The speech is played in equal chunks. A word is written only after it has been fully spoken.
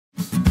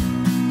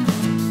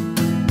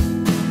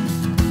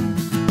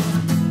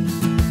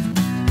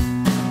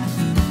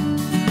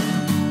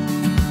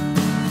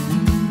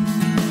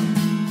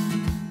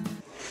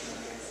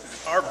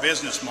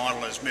business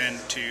model has been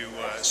to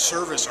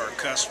service our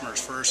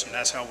customers first, and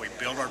that's how we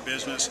build our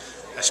business.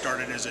 I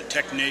started as a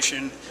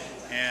technician,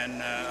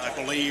 and I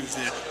believe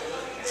that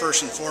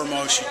first and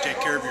foremost you take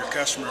care of your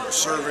customer with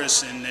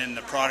service, and then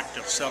the product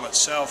will sell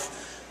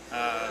itself.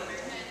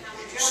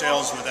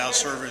 Sales without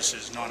service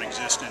is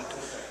non-existent.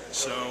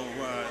 So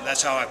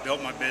that's how I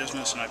built my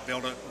business, and I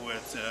built it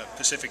with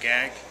Pacific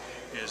Ag.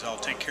 Is I'll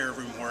take care of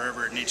them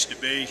wherever it needs to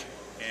be,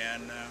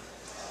 and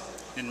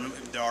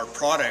our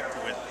product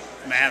with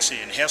Massey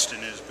and Heston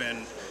has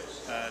been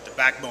the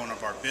backbone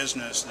of our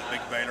business. The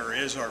big baler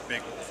is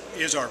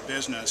our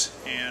business,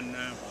 and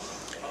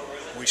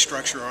we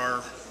structure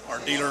our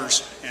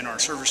dealers and our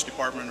service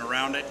department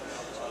around it,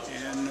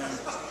 and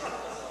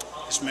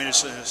it's made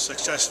us a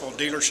successful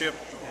dealership.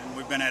 And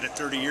we've been at it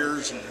 30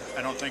 years, and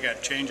I don't think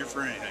I'd change it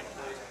for anything.